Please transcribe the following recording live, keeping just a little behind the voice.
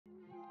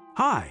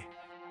Hi!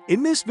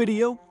 In this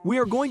video, we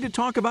are going to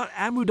talk about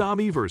Abu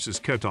Dhabi versus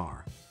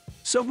Qatar.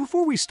 So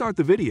before we start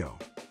the video,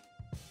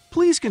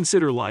 please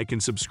consider like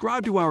and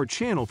subscribe to our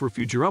channel for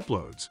future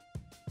uploads.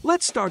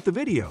 Let's start the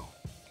video.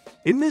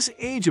 In this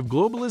age of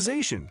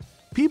globalization,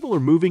 people are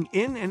moving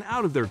in and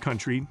out of their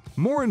country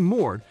more and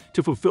more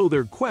to fulfill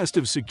their quest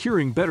of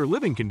securing better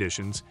living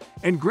conditions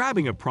and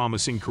grabbing a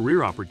promising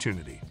career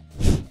opportunity.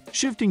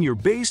 Shifting your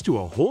base to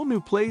a whole new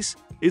place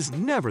is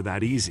never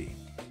that easy.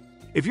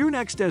 If your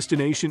next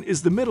destination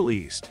is the Middle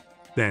East,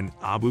 then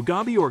Abu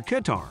Dhabi or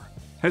Qatar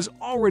has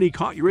already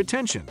caught your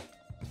attention.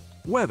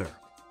 Weather.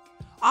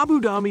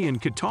 Abu Dhabi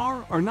and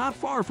Qatar are not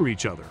far from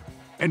each other,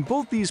 and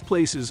both these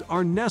places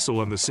are nestled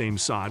on the same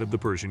side of the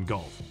Persian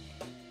Gulf.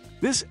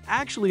 This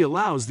actually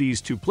allows these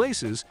two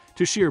places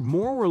to share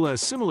more or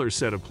less similar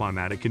set of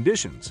climatic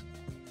conditions.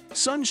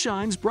 Sun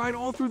shines bright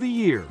all through the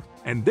year,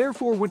 and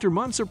therefore winter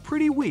months are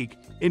pretty weak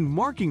in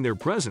marking their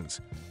presence,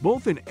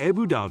 both in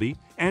Abu Dhabi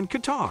and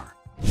Qatar.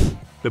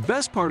 The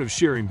best part of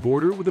sharing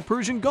border with the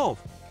Persian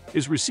Gulf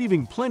is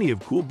receiving plenty of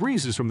cool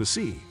breezes from the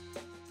sea.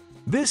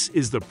 This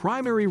is the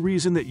primary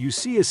reason that you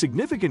see a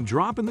significant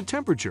drop in the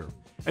temperature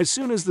as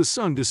soon as the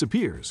sun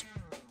disappears.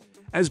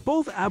 As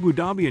both Abu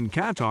Dhabi and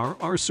Qatar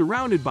are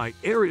surrounded by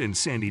arid and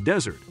sandy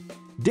desert,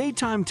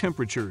 daytime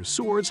temperature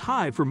soars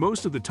high for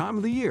most of the time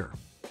of the year.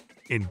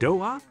 In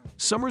Doha,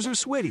 summers are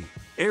sweaty,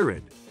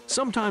 arid,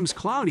 sometimes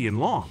cloudy and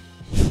long.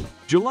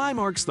 July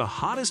marks the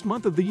hottest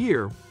month of the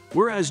year,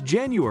 whereas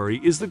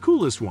January is the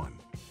coolest one.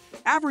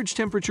 Average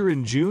temperature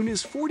in June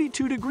is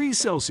 42 degrees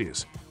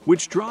Celsius,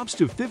 which drops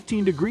to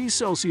 15 degrees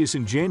Celsius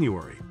in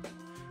January.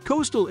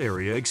 Coastal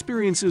area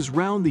experiences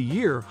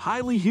round-the-year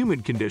highly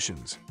humid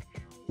conditions.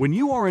 When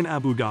you are in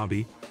Abu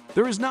Dhabi,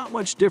 there is not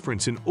much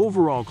difference in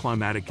overall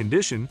climatic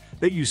condition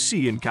that you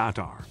see in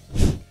Qatar.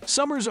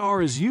 Summers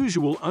are as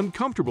usual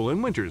uncomfortable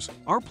and winters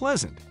are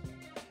pleasant.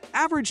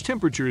 Average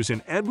temperatures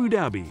in Abu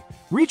Dhabi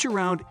reach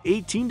around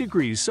 18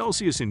 degrees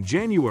Celsius in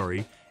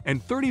January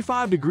and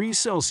 35 degrees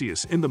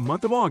Celsius in the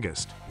month of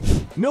August.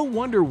 No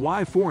wonder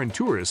why foreign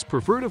tourists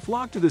prefer to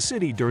flock to the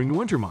city during the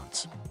winter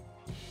months.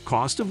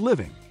 Cost of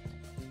living.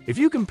 If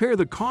you compare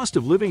the cost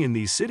of living in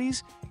these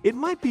cities, it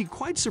might be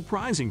quite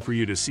surprising for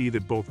you to see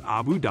that both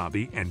Abu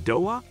Dhabi and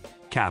Doha,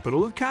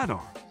 capital of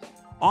Qatar,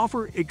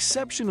 offer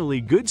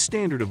exceptionally good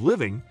standard of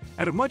living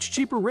at a much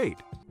cheaper rate.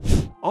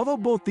 Although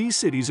both these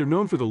cities are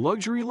known for the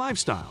luxury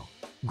lifestyle,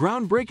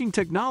 groundbreaking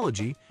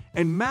technology,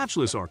 and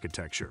matchless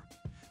architecture,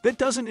 that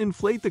doesn't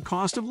inflate the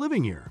cost of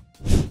living here.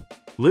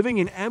 Living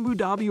in Abu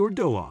Dhabi or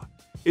Doha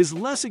is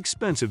less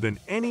expensive than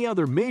any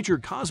other major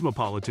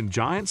cosmopolitan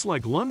giants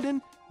like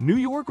London, New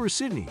York, or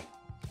Sydney.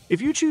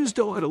 If you choose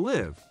Doha to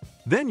live,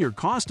 then your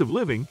cost of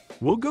living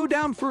will go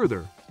down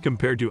further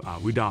compared to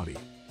Abu Dhabi.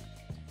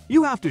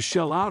 You have to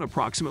shell out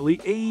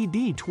approximately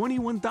AED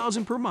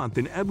 21,000 per month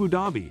in Abu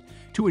Dhabi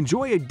to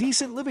enjoy a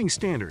decent living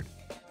standard,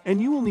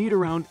 and you will need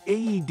around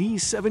AED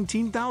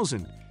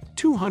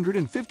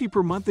 17,250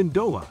 per month in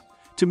Doha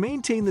to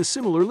maintain the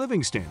similar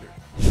living standard.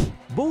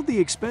 Both the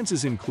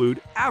expenses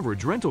include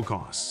average rental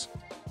costs.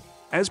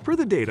 As per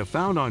the data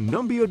found on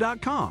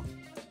Numbeo.com,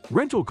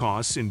 rental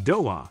costs in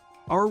Doha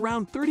are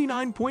around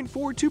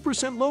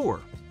 39.42% lower,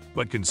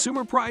 but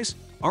consumer price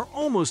are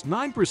almost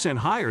 9%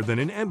 higher than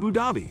in Abu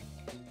Dhabi.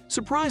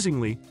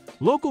 Surprisingly,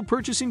 local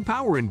purchasing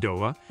power in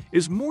Doha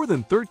is more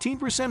than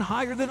 13%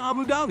 higher than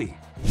Abu Dhabi.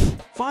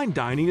 Fine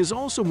dining is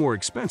also more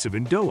expensive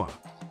in Doha.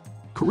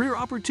 Career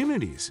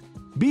opportunities.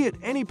 Be it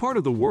any part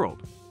of the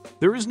world,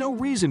 there is no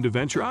reason to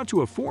venture out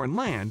to a foreign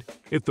land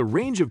if the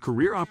range of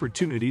career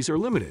opportunities are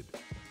limited.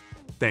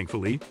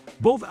 Thankfully,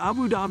 both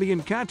Abu Dhabi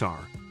and Qatar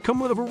come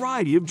with a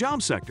variety of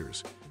job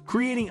sectors,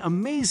 creating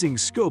amazing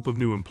scope of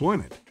new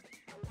employment.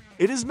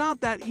 It is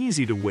not that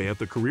easy to weigh up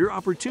the career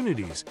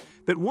opportunities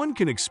that one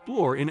can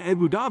explore in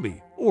Abu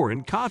Dhabi or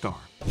in Qatar.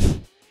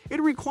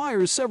 It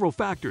requires several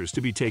factors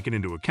to be taken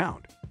into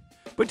account.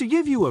 But to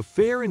give you a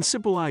fair and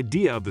simple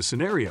idea of the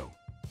scenario,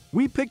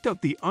 we picked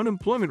up the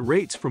unemployment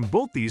rates from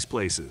both these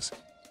places.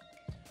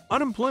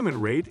 Unemployment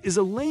rate is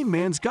a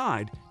layman's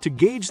guide to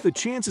gauge the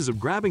chances of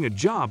grabbing a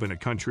job in a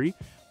country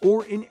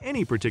or in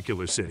any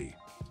particular city.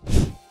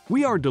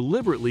 We are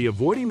deliberately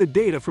avoiding the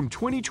data from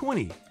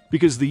 2020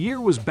 because the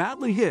year was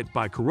badly hit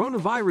by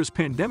coronavirus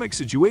pandemic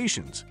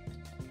situations.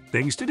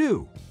 Things to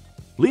do.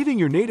 Leaving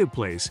your native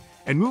place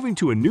and moving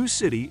to a new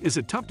city is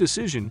a tough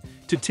decision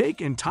to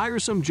take and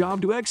tiresome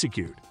job to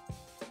execute.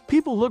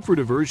 People look for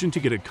diversion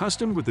to get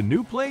accustomed with a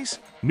new place,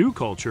 new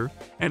culture,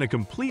 and a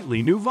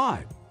completely new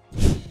vibe.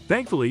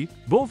 Thankfully,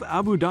 both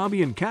Abu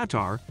Dhabi and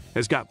Qatar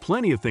has got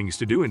plenty of things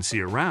to do and see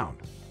around.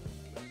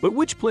 But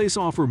which place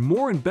offer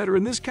more and better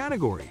in this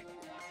category?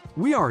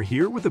 We are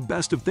here with the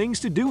best of things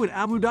to do in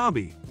Abu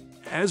Dhabi,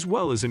 as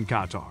well as in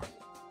Qatar.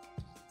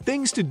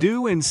 Things to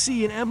do and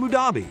see in Abu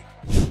Dhabi.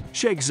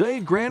 Sheikh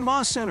Zayed Grand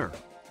Mosque Center,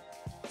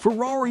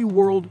 Ferrari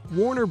World,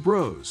 Warner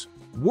Bros.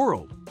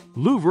 World,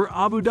 Louvre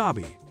Abu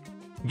Dhabi,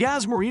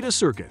 Yas Marina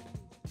Circuit,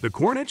 the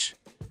Corniche,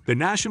 the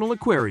National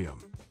Aquarium,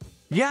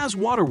 Yas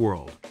Water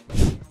World.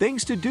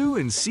 Things to do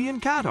and see in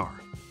Qatar,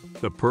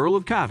 the Pearl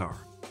of Qatar,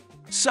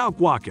 South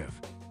Waqif,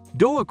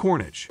 Doha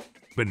Corniche,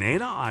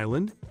 Banana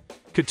Island,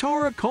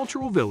 Qatar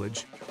Cultural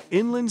Village,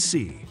 Inland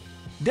Sea,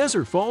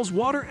 Desert Falls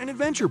Water and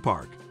Adventure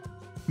Park,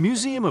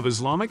 Museum of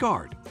Islamic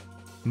Art,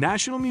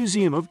 National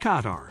Museum of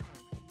Qatar.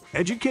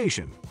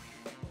 Education.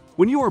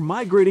 When you are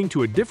migrating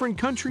to a different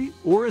country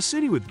or a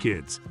city with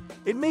kids,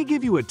 it may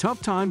give you a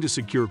tough time to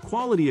secure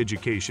quality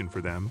education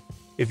for them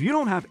if you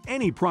don't have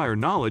any prior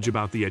knowledge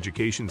about the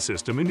education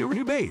system in your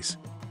new base.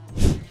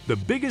 The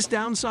biggest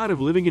downside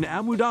of living in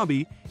Abu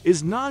Dhabi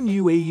is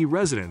non-UAE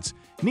residents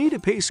need to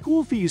pay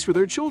school fees for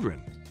their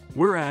children,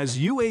 whereas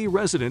UAE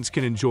residents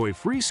can enjoy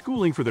free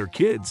schooling for their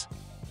kids.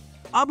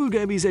 Abu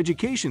Dhabi's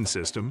education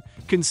system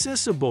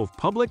consists of both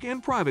public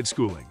and private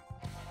schooling.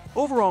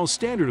 Overall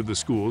standard of the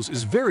schools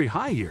is very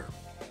high here.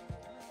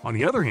 On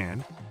the other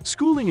hand,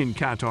 schooling in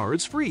Qatar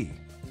is free,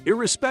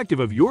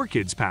 irrespective of your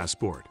kid's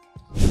passport.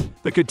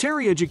 The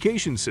Qatari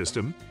education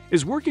system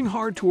is working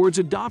hard towards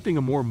adopting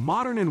a more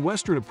modern and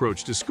Western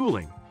approach to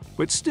schooling,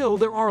 but still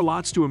there are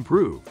lots to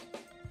improve.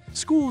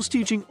 Schools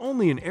teaching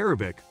only in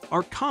Arabic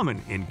are common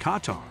in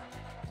Qatar.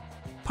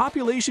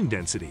 Population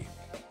density.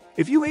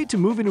 If you hate to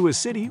move into a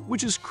city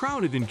which is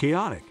crowded and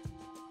chaotic,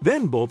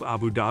 then both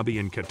Abu Dhabi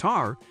and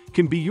Qatar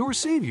can be your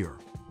savior.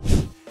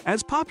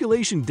 As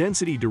population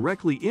density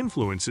directly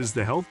influences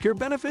the healthcare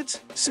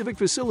benefits, civic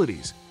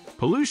facilities,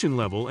 pollution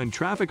level, and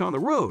traffic on the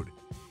road,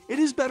 it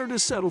is better to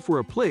settle for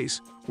a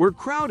place where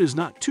crowd is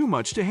not too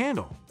much to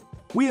handle.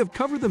 We have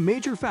covered the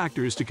major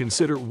factors to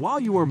consider while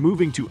you are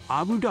moving to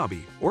Abu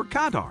Dhabi or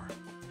Qatar.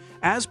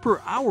 As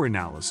per our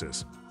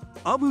analysis,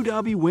 Abu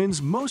Dhabi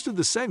wins most of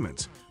the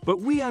segments, but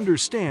we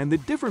understand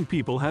that different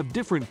people have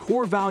different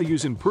core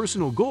values and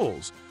personal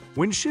goals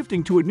when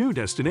shifting to a new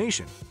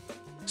destination.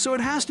 So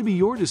it has to be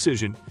your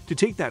decision to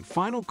take that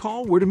final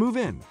call where to move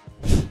in.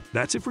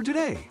 That's it for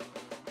today.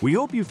 We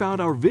hope you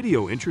found our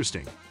video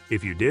interesting.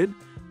 If you did,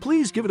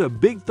 please give it a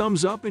big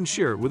thumbs up and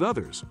share it with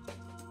others.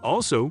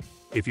 Also,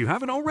 if you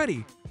haven't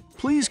already,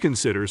 please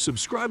consider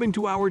subscribing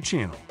to our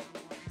channel.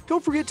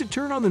 Don't forget to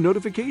turn on the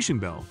notification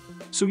bell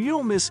so you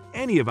don't miss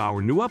any of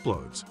our new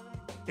uploads.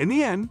 In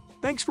the end,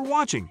 thanks for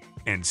watching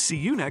and see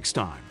you next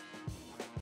time.